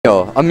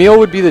Emil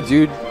would be the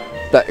dude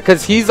that,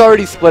 because he's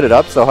already split it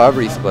up, so however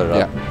he split it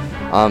up.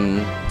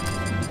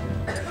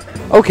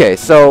 Okay,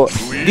 so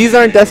these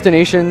aren't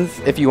destinations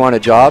if you want a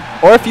job,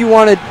 or if you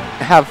want to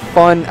have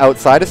fun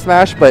outside of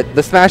Smash, but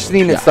the Smash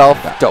scene itself,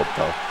 dope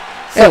though.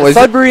 Anyways,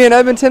 Sudbury and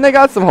Edmonton, they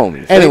got some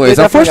homies. Anyways,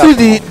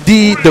 unfortunately,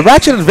 the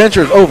Ratchet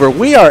adventure is over.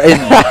 We are in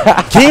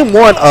game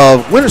 1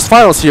 of Winners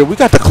Finals here. We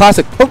got the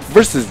classic Poke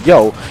versus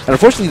Yo, and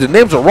unfortunately the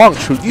names are wrong,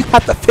 Truth. You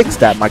have to fix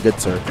that, my good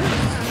sir.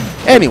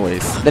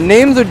 Anyways, the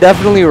names are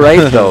definitely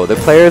right though. The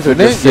players are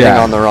just sitting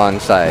on the wrong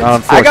side.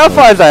 I got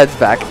 5 ads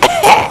back.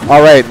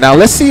 All right, now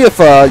let's see if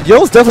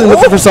Yo's definitely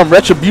looking for some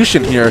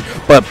retribution here,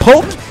 but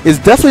Poke is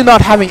definitely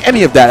not having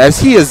any of that as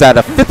he is at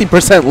a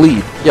 50%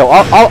 lead. Yo,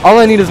 all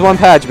I need is 1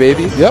 patch,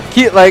 baby.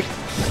 Yep. Like,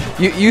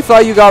 you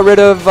thought you got rid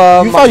of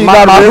you thought you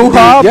got rid of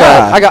but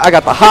yeah. I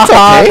got the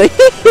ha-ha.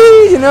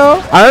 Okay. You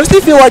know. I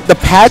honestly feel like the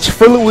patch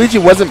for Luigi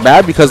wasn't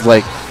bad because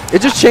like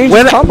it just changed.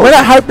 When at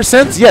high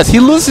percents, yes, he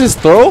loses his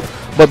throw.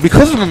 But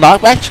because of the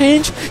knockback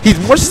change, he's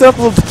more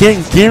susceptible to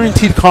getting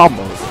guaranteed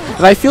combos.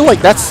 And I feel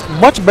like that's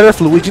much better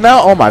for Luigi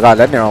now. Oh my god,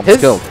 that near almost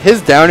killed.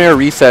 His down air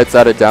resets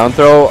at a down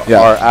throw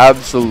are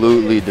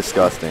absolutely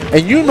disgusting.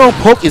 And you know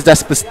Poke is that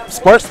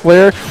smart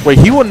player where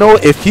he will know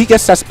if he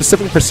gets that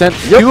specific percent,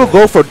 he will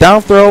go for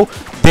down throw,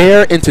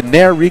 there, into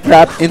nair,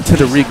 regrab, into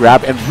the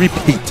regrab, and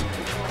repeat.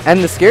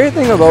 And the scary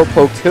thing about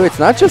Poke too, it's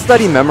not just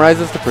that he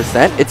memorizes the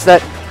percent, it's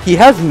that he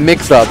has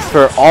mix-ups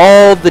for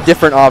all the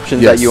different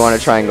options that you want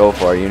to try and go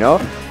for, you know?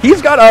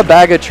 He's got a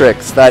bag of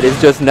tricks that is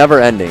just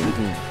never ending.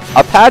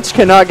 A patch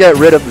cannot get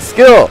rid of the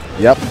skill.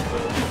 Yep.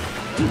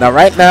 Now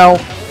right now,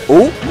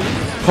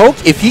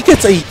 Poke, if he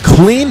gets a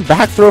clean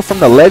back throw from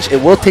the ledge,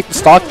 it will take the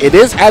stock. It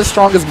is as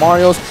strong as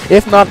Mario's,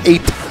 if not a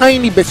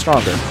tiny bit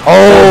stronger.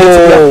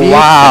 Oh,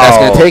 wow. And that's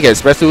going to take it,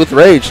 especially with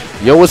Rage.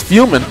 Yo was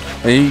fuming,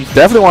 and you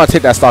definitely want to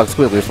take that stock as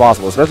quickly as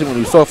possible, especially when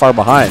you're so far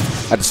behind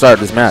at the start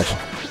of this match.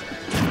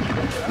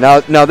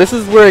 Now this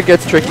is where it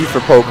gets tricky for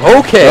Poke.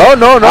 Okay.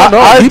 No.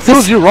 He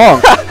proves you wrong.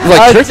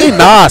 Like, tricky?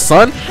 Nah,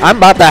 son. I'm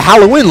about that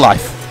Halloween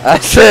life.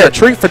 That's it. A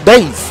treat for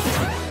days.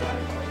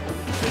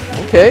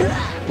 Okay.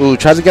 Ooh,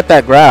 tries to get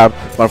that grab,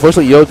 but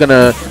unfortunately, Yo's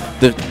gonna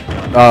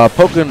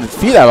Poke gonna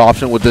defeat that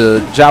option with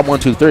the jab 1,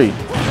 2, 3.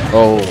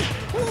 Oh,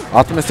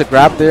 optimistic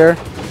grab there.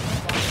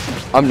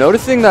 I'm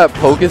noticing that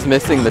Poke is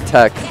missing the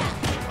tech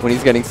when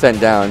he's getting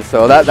sent down,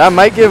 so that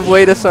might give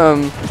way to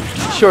some.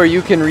 Sure,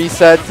 you can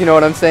reset, you know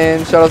what I'm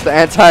saying? Shout out to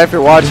Anti if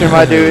you're watching,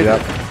 my dude.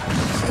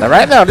 Now,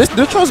 right now, this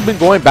neutral's been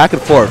going back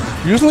and forth.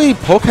 Usually,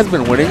 Poke has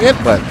been winning it,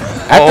 but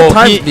at the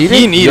time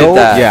he needed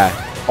that. Yeah.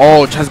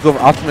 Oh, tries to go for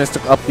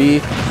optimistic up B.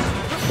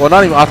 Well,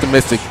 not even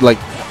optimistic. Like,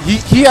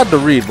 he had the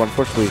read, but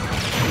unfortunately.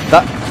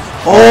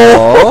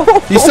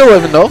 He's still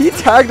living, though. He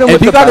tagged him and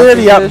with he got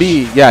hit up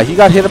B. Yeah, he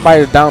got hit by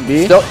the down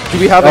B. Do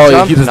we have a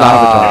jump? He does not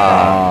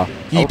have a jump.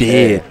 He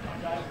did.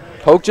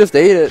 Poke just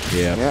ate it.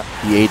 Yeah,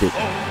 he ate it.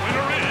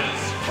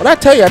 What I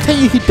tell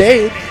you, he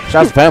did.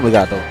 Shout out to Family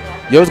Guy, though.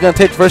 Yo's going to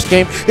take the first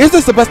game. Is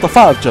this the best of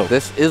 5, Joe?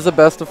 This is the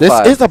best of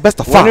 5. This is the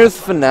best of 5. Winners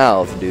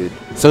finals, dude.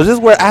 So this is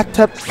where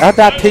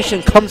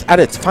adaptation comes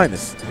at its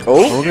finest.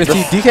 Oh, so we're going to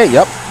see DK.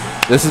 Yep.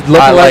 This is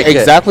looking like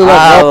exactly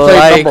like well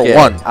played number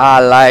 1. I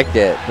like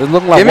it. This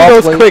looking like give me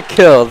those quick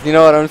kills. You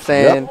know what I'm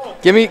saying?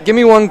 Yep. Give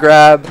me 1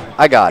 grab.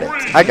 I got it.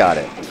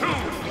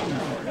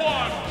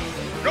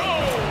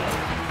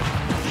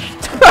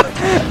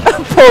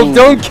 Poke,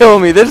 don't kill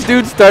me. This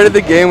dude started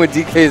the game with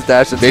DK's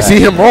dash attack. They see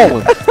him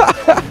rolling.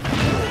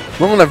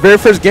 Remember the very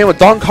first game with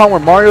Donkey Kong where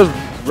Mario's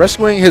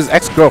rescuing his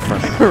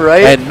ex-girlfriend.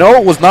 Right? And no,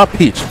 it was not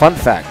Peach. Fun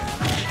fact.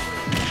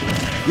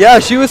 Yeah,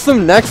 she was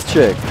some next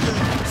chick.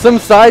 Some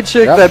side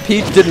chick that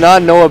Peach did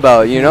not know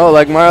about, you know?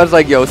 Like, Mario's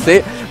like, yo,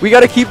 we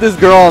got to keep this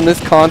girl on this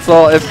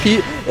console.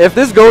 If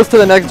this goes to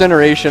the next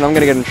generation, I'm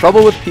going to get in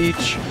trouble with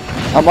Peach.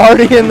 I'm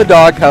already in the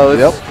doghouse.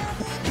 Yep.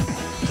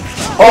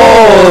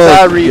 Oh,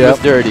 that read was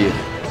dirty.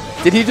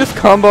 Did he just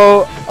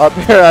combo up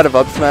air out of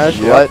up smash?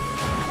 What?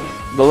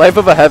 The life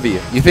of a heavy.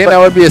 You think that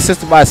would be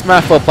assisted by a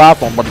smash for a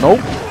platform, but nope.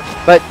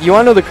 But you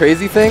want to know the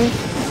crazy thing?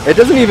 It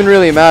doesn't even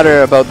really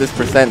matter about this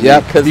percent.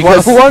 Yep.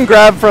 Because one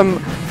grab from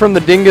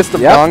the dingest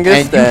of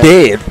longest. And you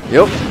did.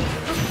 Yep.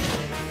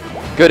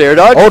 Good air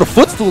dodge. Oh, the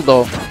footstool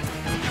though.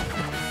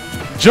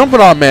 Jumping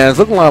on man. It's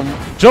looking like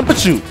jump and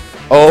shoot.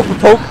 Oh,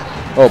 Poke.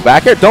 Oh,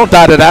 back air. Don't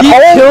die to that. He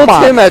killed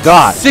him at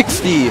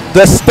 60.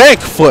 The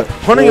stank foot.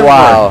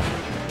 Wow.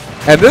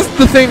 And this is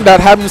the thing that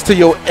happens to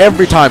Yo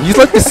every time. He's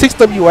like the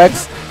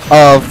 6WX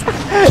of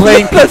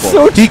playing people.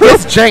 So he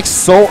gets janked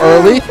so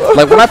early.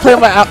 Like when I played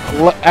him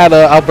at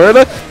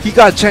Alberta, he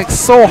got janked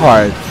so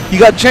hard. He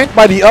got janked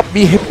by the up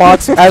B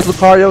hitbox as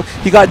Lucario.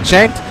 He got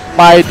janked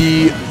by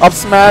the up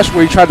smash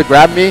where he tried to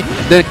grab me,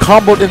 then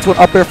comboed into an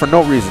up air for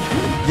no reason.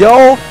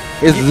 Yo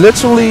is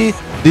literally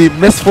the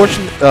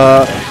misfortune,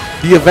 the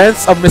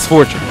events of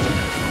misfortune.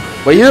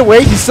 But either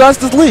way, he still has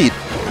this lead.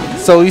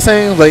 So he's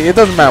saying, like, it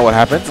doesn't matter what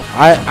happens.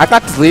 I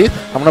got this lead.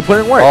 I'm going to put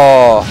in work.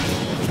 Oh,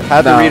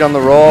 had to read on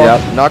the roll.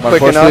 Yep. Not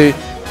quick enough.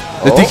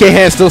 The DK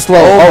hand's still slow.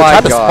 Oh,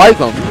 tried to spike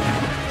him.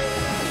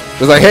 It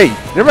was like, hey,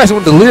 you're messing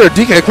with the leader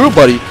DK crew,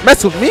 buddy.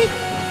 Mess with me.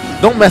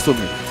 Don't mess with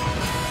me.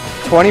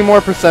 20%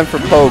 more for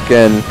Poke,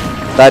 and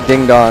that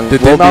ding dong. The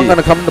ding dong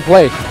gonna come into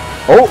play.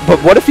 Oh, but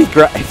what if he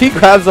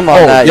grabs him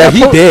on that? Yeah,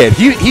 he did.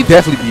 He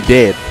definitely be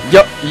dead.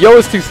 Yo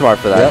is too smart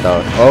for that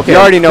though. Okay. You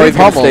already know he's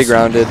gonna stay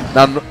grounded.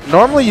 Now,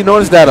 normally you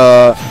notice that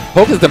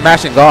Poke is the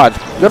mashing god.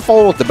 Good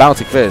follow with the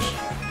bouncing fish.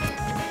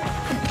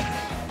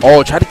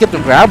 Oh, try to get the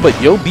grab, but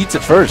Yo beats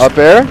it first. Up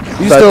air?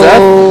 He's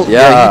still,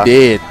 yeah, he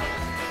did.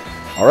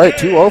 All right,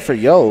 2-0 for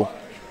Yo.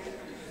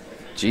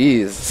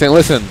 Jeez. Saying,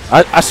 listen,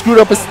 I screwed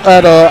up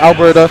at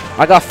Alberta.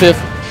 I got 5th.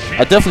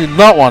 I definitely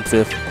not want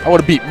 5th. I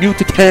would have beat Mew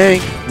to Kang.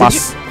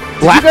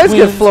 Did you guys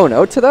get flown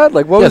out to that?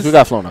 Like, what? Yes, we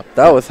got flown up.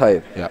 That was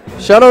hype. Yeah.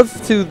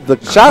 Shoutouts to the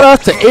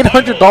Shoutouts to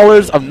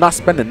 $800 of not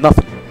spending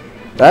nothing.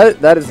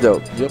 That is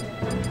dope. Yep.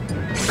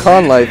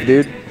 Con life,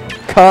 dude.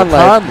 Con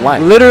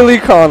life. Literally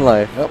con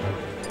life. Yep.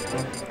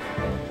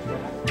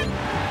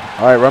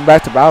 All right, run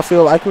back to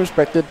battlefield. I can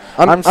respect it.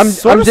 I'm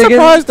sort of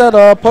surprised that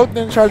Poke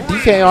didn't try to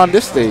DK on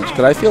this stage,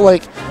 because I feel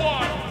like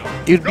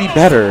it'd be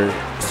better,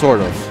 sort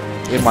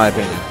of, in my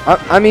opinion.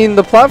 I mean,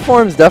 the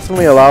platforms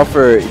definitely allow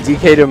for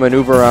DK to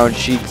maneuver around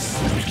Sheik's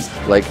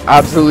like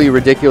absolutely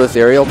ridiculous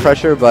aerial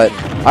pressure, but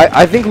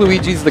I think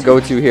Luigi's the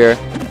go-to here.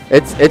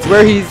 It's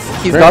where he's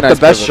got the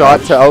best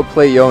shot to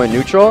outplay Yo in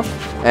neutral,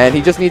 and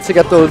he just needs to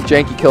get those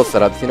janky kill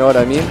setups. You know what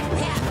I mean?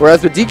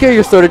 Whereas with DK,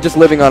 you're sort of just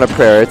living on a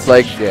prayer. It's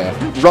like,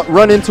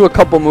 run into a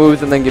couple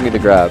moves and then give me the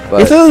grab.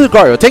 But it's a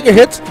Lucario. Take your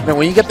hits, and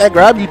when you get that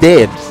grab, you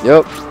dead.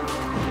 Yep.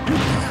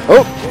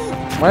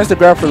 Oh, minus the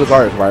grab for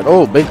Lucario, right?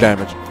 Oh, big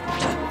damage.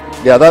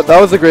 Yeah, that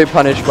was a great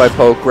punish by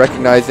Poke,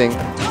 recognizing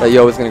that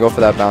Yo was going to go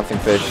for that bouncing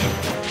fish.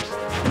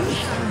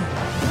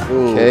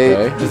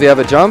 Okay. Does he have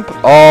a jump?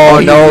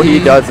 Oh, no, he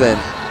doesn't.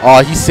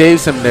 Oh, he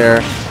saves him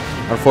there,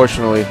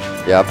 unfortunately.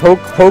 Yeah,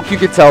 Poke you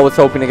could tell was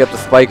hoping to get the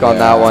spike on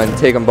that one,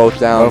 take them both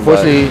down.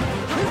 Unfortunately,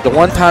 the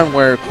one time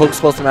where Poke's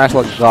supposed to mash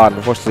like a god,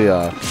 unfortunately,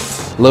 a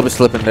little bit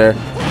slipping there.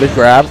 Big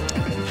grab.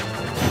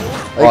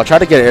 Oh, I tried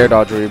to get an air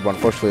dodge read, but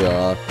unfortunately,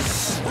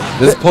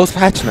 this is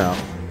post-patch now.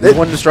 This is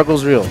when the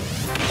struggle's real.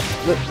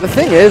 The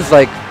thing is,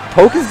 like,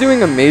 Poke is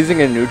doing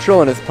amazing in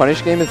neutral, and his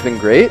punish game has been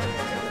great.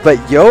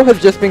 But Yo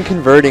has just been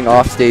converting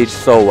off stage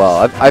so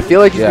well. I feel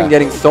like he's been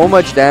getting so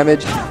much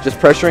damage, just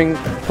pressuring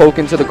Poke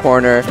into the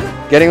corner,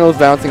 getting those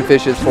bouncing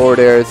fishes, forward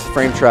airs,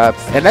 frame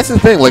traps. And that's the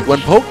thing, like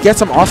when Poke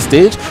gets him off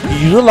stage,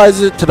 he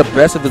utilizes it to the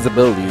best of his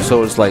ability.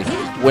 So it's like,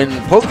 when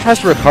Poke tries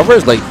to recover,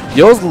 it's like,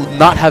 Yo's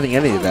not having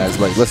any of that. It's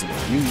like, listen,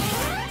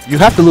 you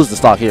have to lose the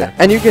stock here.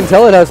 And you can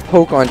tell it has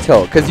Poke on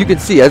tilt, because you can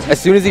see,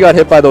 as soon as he got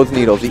hit by those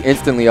needles, he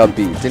instantly up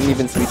B. Didn't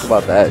even speak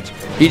about the edge.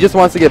 He just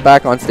wants to get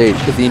back on stage,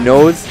 because he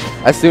knows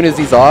as soon as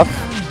he's off,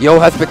 Yo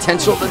has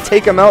potential to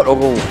take him out.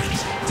 Oh,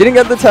 didn't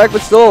get the tag,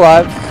 but still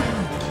alive.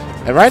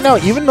 And right now,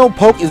 even though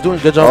Poke is doing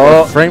a good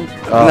job with frame,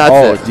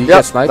 that's it.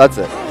 Get sniped? That's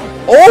it.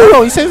 Oh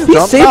no, he saved the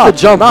jump. He saved the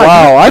jump.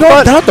 Wow,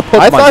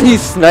 I thought he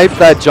sniped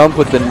that jump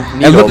with the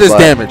needle. And look at his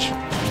damage.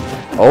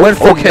 Oh, went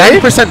from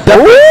 9%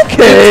 difference.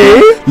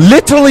 Okay.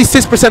 Literally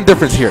 6%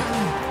 difference here.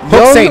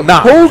 Poke saying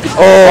nah. Poke.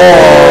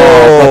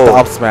 Oh, the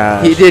up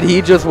smash. He did.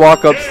 He just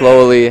walk up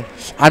slowly.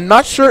 I'm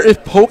not sure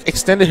if Poke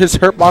extended his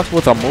hurt box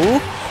with a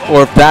move,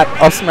 or if that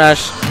up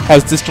smash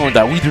has disjointed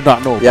that. We do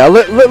not know. Yeah,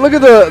 look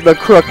at the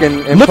crook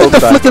in look Poke's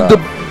at the flick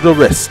of the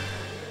wrist.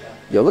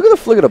 Yo, look at the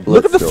flick of the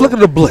blitz. Look at the flick of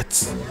the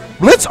blitz.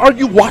 Blitz, are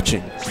you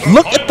watching?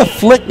 Look at the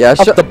flick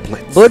of the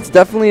blitz. Blitz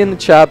definitely in the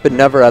chat, but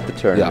never at the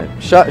tournament.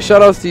 Yeah.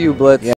 Shout outs to you, Blitz. Yeah.